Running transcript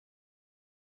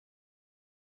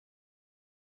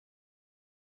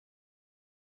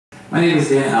My name is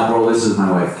Dan Albro, this is my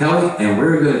wife Kelly, and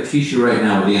we're going to teach you right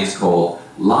now a dance called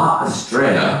La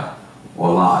Estrella,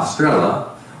 or La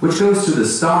Estrella, which goes to the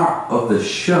star of the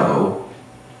show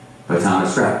by Tom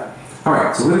Estrella.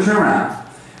 Alright, so we're going to turn around.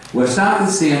 We'll stop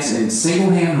this dance in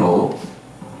single hand hold,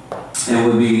 and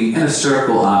we'll be in a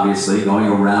circle, obviously, going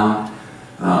around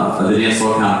the dance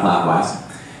floor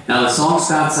counterclockwise. Now the song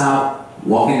starts out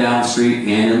walking down the street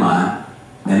hand in mind,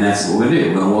 and that's what we're going to do.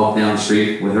 We're going to walk down the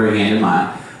street with her hand in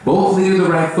mind. Both lead with the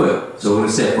right foot. So we're going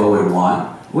to step forward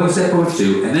 1, we're going to step forward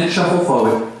 2, and then shuffle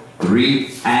forward 3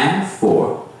 and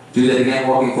 4. Do that again,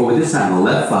 walking forward this time, the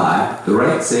left 5, the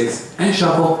right 6, and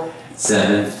shuffle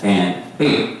 7 and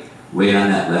 8. Weight on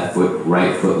that left foot,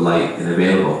 right foot light and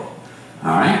available.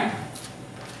 Alright?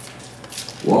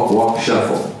 Walk, walk,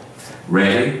 shuffle.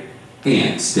 Ready?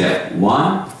 And step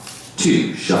 1,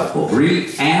 2, shuffle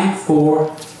 3 and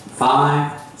 4,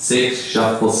 5, 6,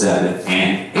 shuffle 7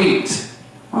 and 8.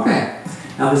 Okay,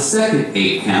 now the second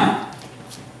 8 count,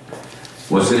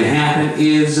 what's going to happen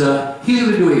is he's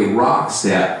going to do a rock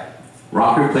step,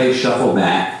 rock, replace, shuffle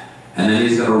back, and then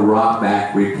he's going to rock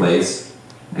back, replace,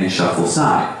 and shuffle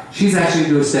side. She's actually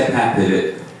going to do a step half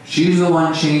pivot. She's the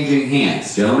one changing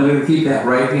hands. Gentlemen are going to keep that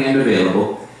right hand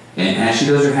available, and as she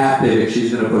does her half pivot,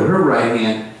 she's going to put her right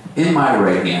hand in my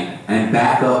right hand and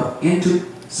back up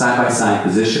into side-by-side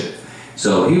position.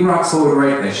 So he rocks forward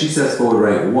right as she steps forward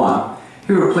right 1.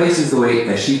 He replaces the weight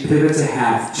as she pivots a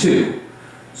half 2.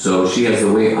 So she has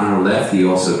the weight on her left, he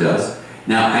also does.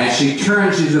 Now as she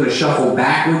turns, she's going to shuffle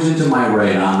backwards into my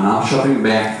right arm, and I'm shuffling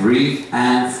back 3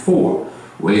 and 4.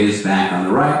 Weight is back on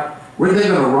the right. We're then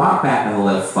going to rock back on the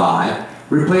left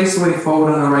 5, replace the weight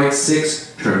forward on the right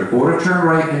 6, turn quarter, turn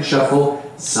right, and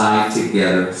shuffle side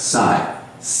together, side,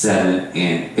 7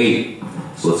 and 8.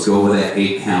 So let's go over that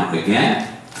 8 count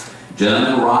again.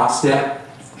 Gentlemen, rock step,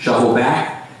 shuffle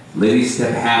back. Ladies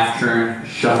step half turn,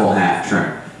 shuffle half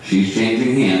turn. She's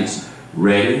changing hands.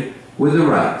 Ready with the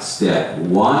right. Step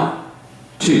 1,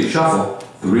 2, shuffle,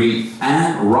 3,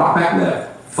 and rock back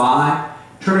left.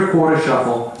 5, turn a quarter,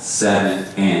 shuffle,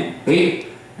 7 and 8.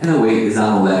 And the weight is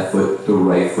on the left foot, the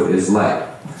right foot is light.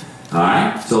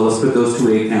 Alright, so let's put those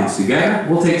 2 8 counts together.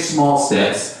 We'll take small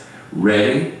steps.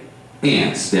 Ready,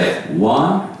 and step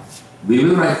 1, lead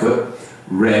with the right foot.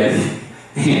 Ready,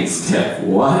 and step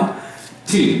 1,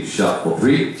 2, shuffle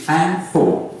 3 and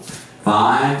 4,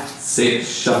 5, 6,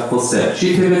 shuffle 7.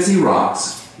 She pivots, he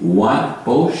rocks. 1,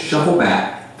 both shuffle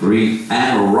back, 3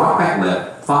 and rock back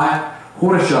left, 5,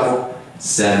 quarter shuffle,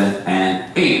 7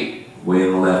 and 8. Weight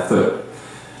on the left foot.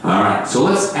 Alright, so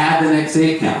let's add the next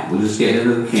 8 count. We'll just get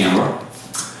into the camera.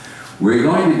 We're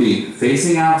going to be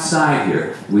facing outside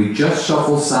here. We just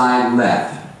shuffle side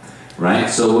left. Right?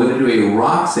 So we're going to do a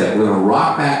rock step. We're going to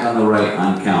rock back on the right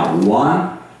on count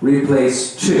 1,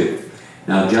 replace 2.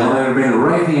 Now, gentlemen, we're going to bring the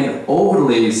right hand over the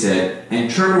lady's head and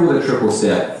turn her with a triple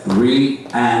step, 3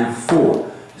 and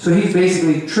 4. So he's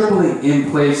basically tripling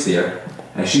in place there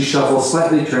as she shuffles,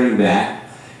 slightly turning back.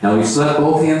 Now, we still have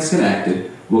both hands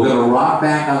connected. We're going to rock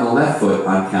back on the left foot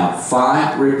on count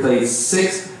 5, replace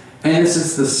 6. And this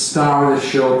is the star of the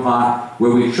show part where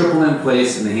we triple in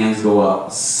place and the hands go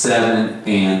up 7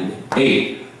 and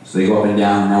 8. So they go up and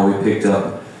down, and now we picked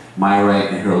up my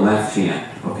right and her left hand.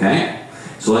 Okay?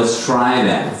 So let's try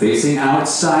that. We're facing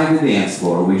outside the dance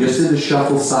floor. We just did the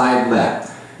shuffle side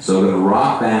left. So we're going to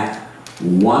rock back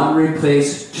 1,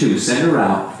 replace 2. Send her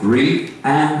out 3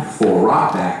 and 4.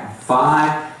 Rock back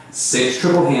 5, 6,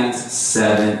 triple hands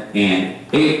 7 and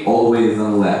 8. All the way to the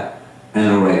left.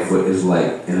 And the right foot is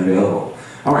light and available.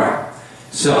 Alright,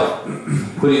 so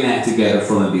putting that together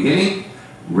from the beginning.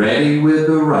 Ready with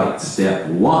the right. Step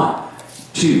 1,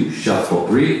 2, shuffle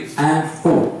 3 and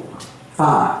 4,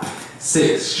 5,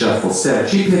 6, shuffle 7.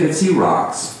 She pivots, he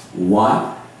rocks.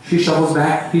 1, she shuffles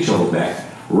back, he shuffles back.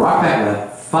 Rock back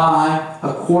left. 5,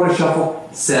 a quarter shuffle,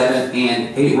 7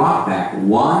 and 8. Rock back.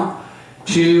 1,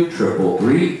 2, triple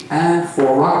 3 and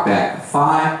 4. Rock back.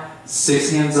 5,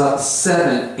 6, hands up,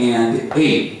 7 and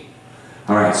 8.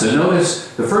 Alright, so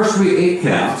notice the first 3 8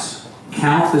 counts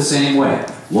count the same way.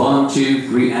 1, 2,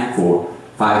 3, and 4,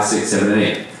 5, 6, 7, and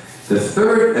 8. The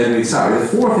fourth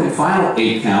and final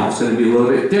 8 count is going to be a little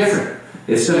bit different.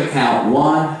 It's going to count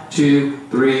 1, 2,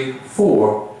 3,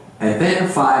 4, and then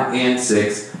 5 and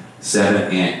 6, 7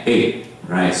 and 8.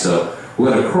 Right? So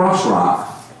we're going to cross rock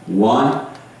 1,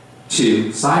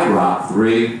 2, side rock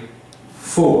 3,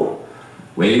 4.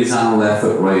 Weight is on the left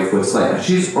foot, right foot slight. Now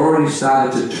she's already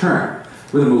started to turn.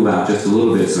 We're going to move out just a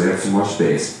little bit so we have some more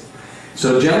space.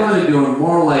 So gentlemen are doing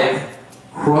more like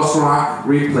cross rock,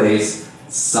 replace,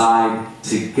 side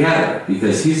together,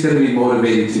 because he's going to be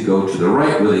motivated to go to the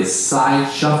right with a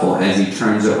side shuffle as he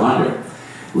turns her under.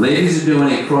 Ladies are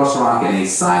doing a cross rock and a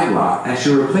side rock. As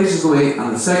she replaces the weight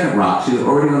on the second rock, she's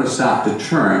already going to stop to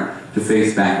turn to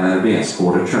face back line advance,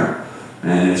 quarter turn.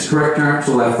 And it's correct turn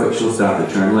to left foot, she'll start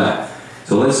to turn left.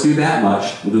 So let's do that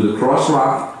much. We'll do the cross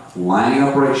rock, lining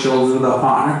up right shoulders with our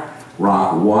partner.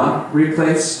 Rock 1,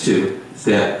 replace 2.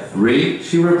 Step 3,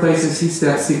 she replaces, he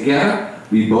steps together.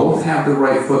 We both have the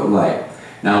right foot light.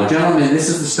 Now, gentlemen, this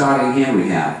is the starting hand we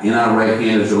have. In our right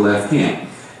hand is our left hand.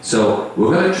 So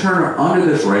we're going to turn her under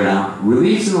this right arm,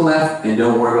 release in the left, and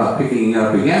don't worry about picking it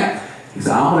up again, because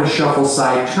I'm going to shuffle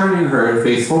side, turning her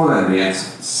face forward and advance,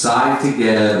 side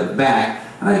together, back,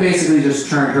 and I basically just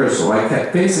turned her, so I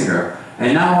kept facing her.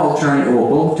 And now I'll turn, and we'll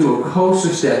both do a coaster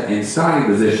step in starting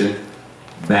position,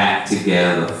 back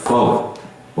together, forward.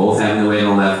 Both having the weight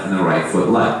on the left and the right foot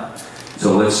light.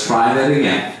 So let's try that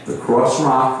again. The cross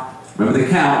rock, remember the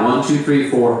count, 1, 2, 3,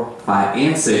 4, 5,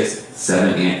 and 6,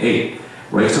 7, and 8.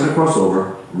 Right on the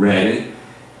crossover, ready,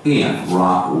 and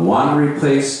rock 1,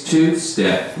 replace 2,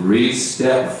 step 3,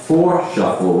 step 4,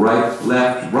 shuffle right,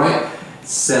 left, right,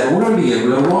 7, we're going to begin,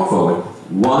 we're going to walk forward,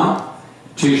 1,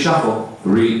 2, shuffle,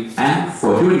 3, and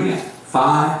 4, do it again,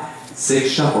 5, 6,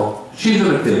 shuffle, she's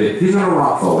going to pivot, he's going to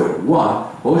rock forward,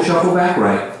 1, both shuffle back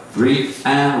right, 3,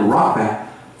 and rock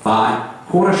back, 5,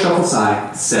 quarter shuffle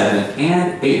side, 7,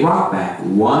 and 8, rock back,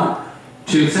 1,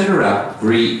 2, center out,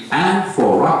 3, and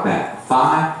 4, rock back,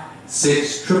 5,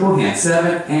 6, triple hand,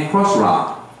 7, and cross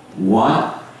rock.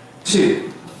 1,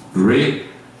 2, 3,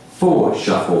 4,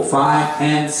 shuffle 5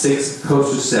 and 6,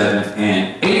 coaster 7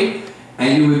 and 8,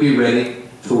 and you would be ready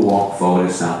to walk forward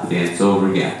and start the dance over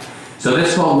again. So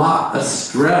that's called La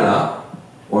Estrella,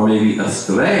 or maybe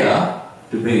Estrella,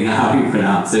 depending on how you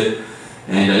pronounce it.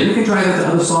 And you can try that to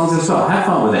other songs as well. Have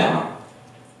fun with that one.